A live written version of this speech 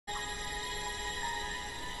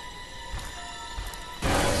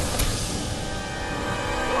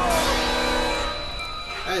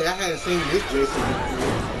I hadn't seen this Jason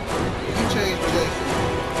before. He changed Jason.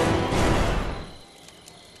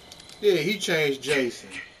 Yeah, he changed Jason.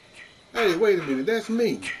 Hey, wait a minute, that's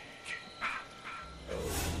me.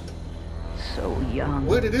 So young.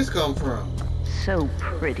 Where did this come from? So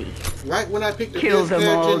pretty. Right when I picked the Kill best them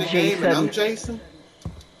character all, in the game and I'm Jason. Jason?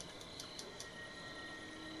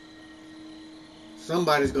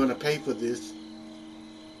 Somebody's gonna pay for this.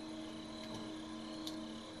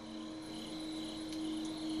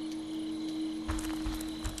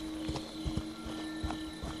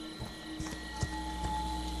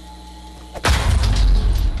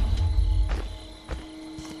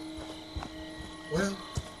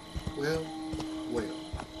 Well.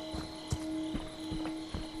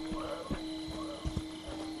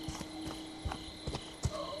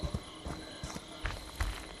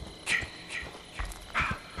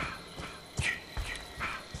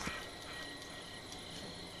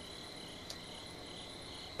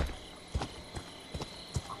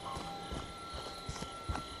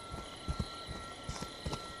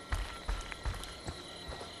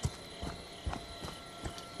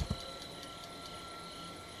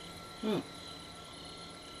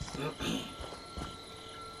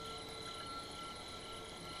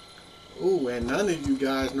 Ooh, and none of you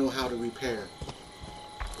guys know how to repair.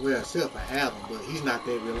 Well, except for Adam, but he's not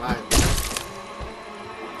that reliable.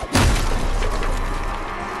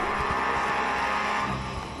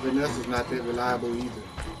 Vanessa's not that reliable either.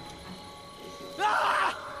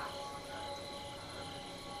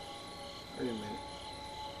 Wait a minute.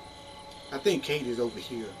 I think Kate is over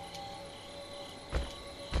here.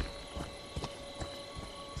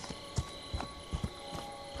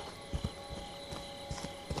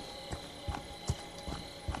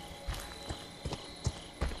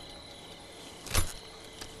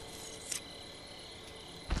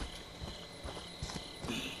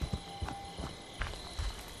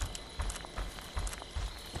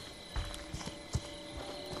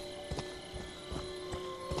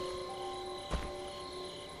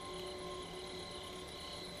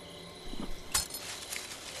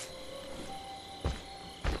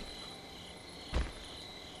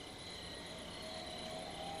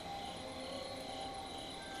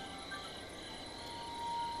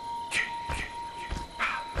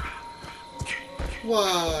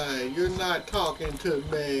 Why? You're not talking to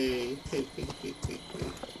me.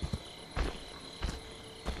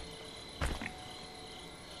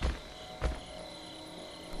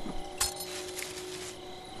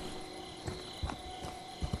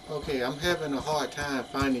 Okay, I'm having a hard time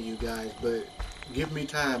finding you guys, but give me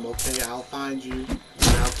time, okay? I'll find you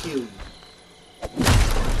and I'll kill you.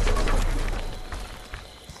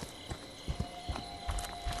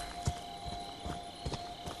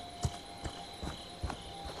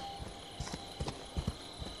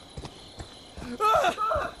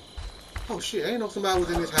 Oh shit, I didn't know somebody was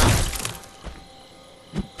in this house.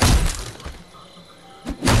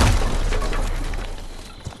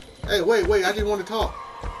 Hey, wait, I just want to talk.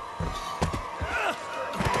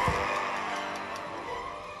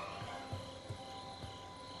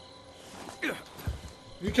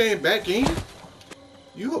 You came back in?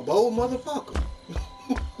 You a bold motherfucker.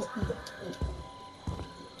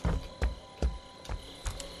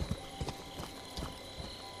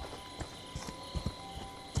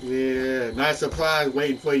 Yeah, nice surprise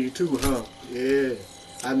waiting for you too, huh? Yeah,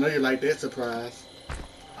 I know you like that surprise.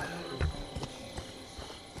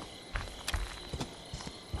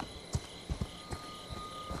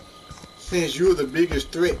 Since you're the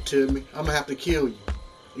biggest threat to me, I'm gonna have to kill you.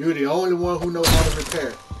 You're the only one who knows how to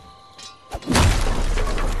repair.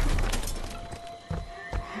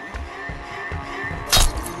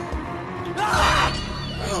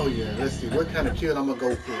 Oh yeah, let's see, what kind of kill I'm gonna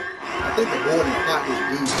go for? I think the boarding plot is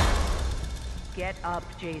good. Get up,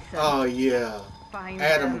 Jason. Oh yeah. Find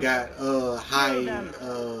Adam them. got high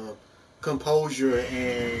composure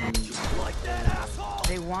and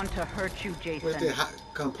They want to hurt you, Jason. what's that, high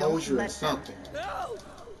composure Don't and let them. something. No!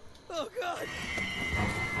 Oh God!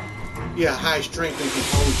 Yeah, high strength and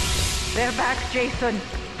composure. They're back, Jason.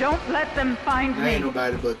 Don't let them find I ain't me.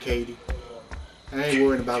 nobody but Katie. I ain't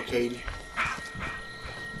worrying about Katie.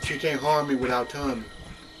 She can't harm me without telling me.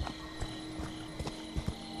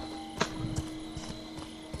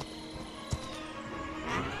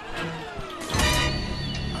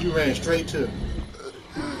 You ran straight to me.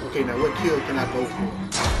 Okay, now what kill can I go for?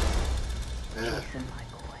 Jason, my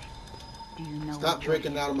boy. Do you know Stop what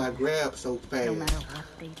breaking out of my grab so No fast. matter what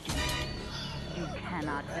they do, you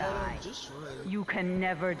cannot die. You can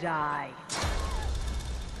never die.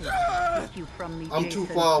 Take you from me, I'm Jason.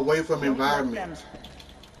 too far away from Don't let environment.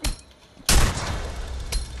 them.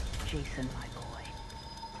 Jason, my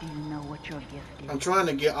boy. Do you know what your gift is? I'm trying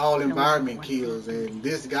to get all environment kills, and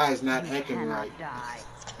this guy's not You acting cannot right. die.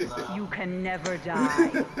 You can never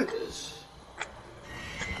die.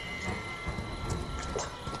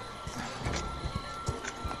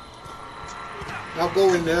 I'll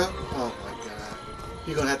go in there. Oh my god.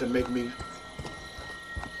 You're gonna have to make me.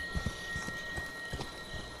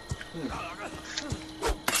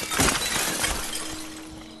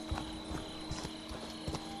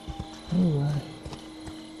 Alright.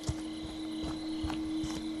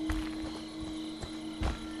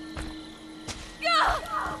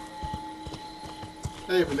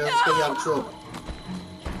 Hey, Vanessa, stay out of trouble.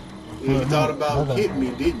 Yeah, you thought about hitting me,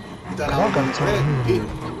 didn't you? You thought I was gonna grab you, didn't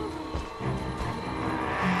you?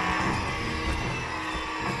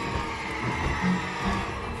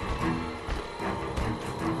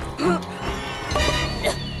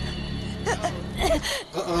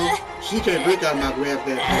 She can't break out of my grab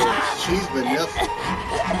that fast. She's Vanessa.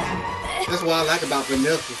 That's what I like about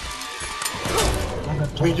Vanessa.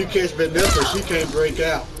 When you catch Vanessa, she can't break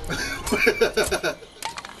out.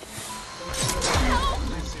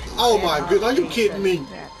 Oh my goodness, are you kidding me?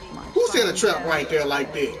 Who set a trap right there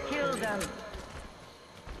like that? Kill them.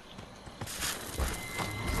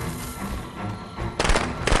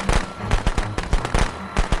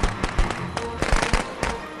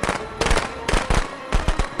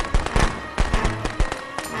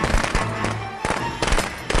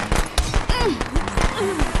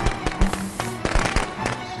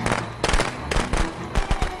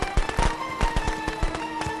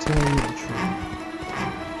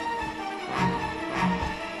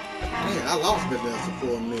 Man, I lost Vanessa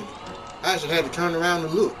for a minute. I actually had to turn around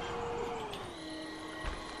and look.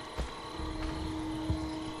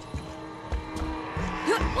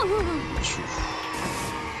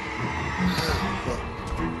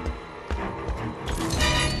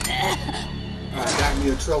 I got me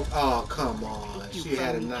a trophy. Oh, come on. She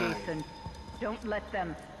had a knife. Jason. Don't let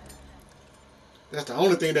them. That's the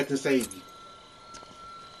only thing that can save you.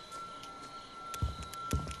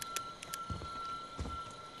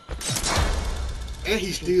 And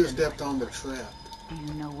he still stepped on the trap. Do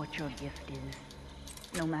you know what your gift is?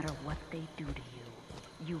 No matter what they do to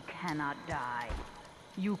you, you cannot die.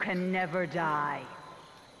 You can never die.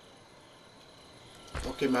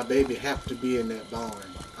 Okay, my baby have to be in that barn.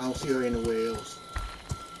 I don't see her anywhere else.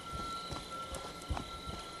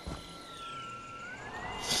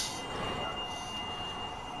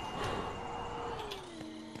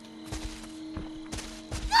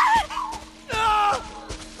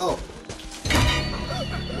 Oh.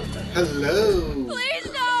 Hello. Please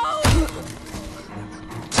no!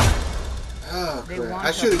 Oh, crap.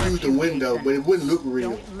 I should have used the window, but it wouldn't look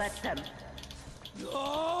real. Don't let them. No!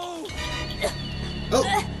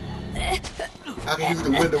 Oh. I can use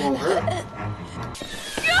the window on her.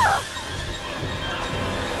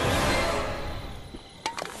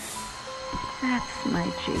 That's my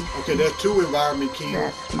Jason. Okay, there's 2 environment kills.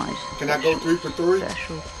 That's my Can I go 3 for 3?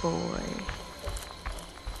 special boy.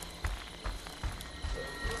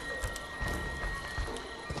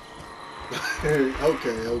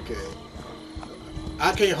 Okay.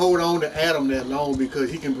 I can't hold on to Adam that long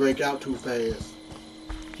because he can break out too fast.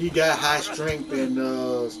 He got high strength and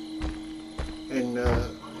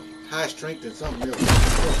high strength and something else.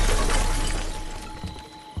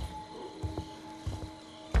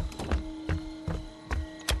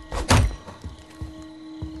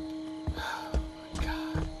 Oh my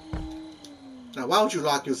God. Now why don't you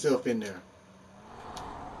lock yourself in there?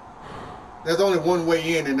 There's only one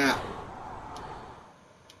way in and out.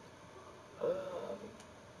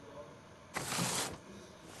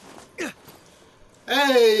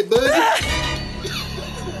 Hey, buddy.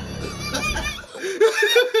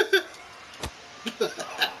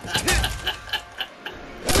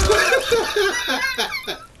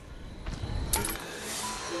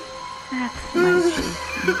 That's my Jason.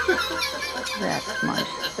 That's my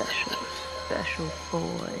special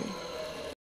boy.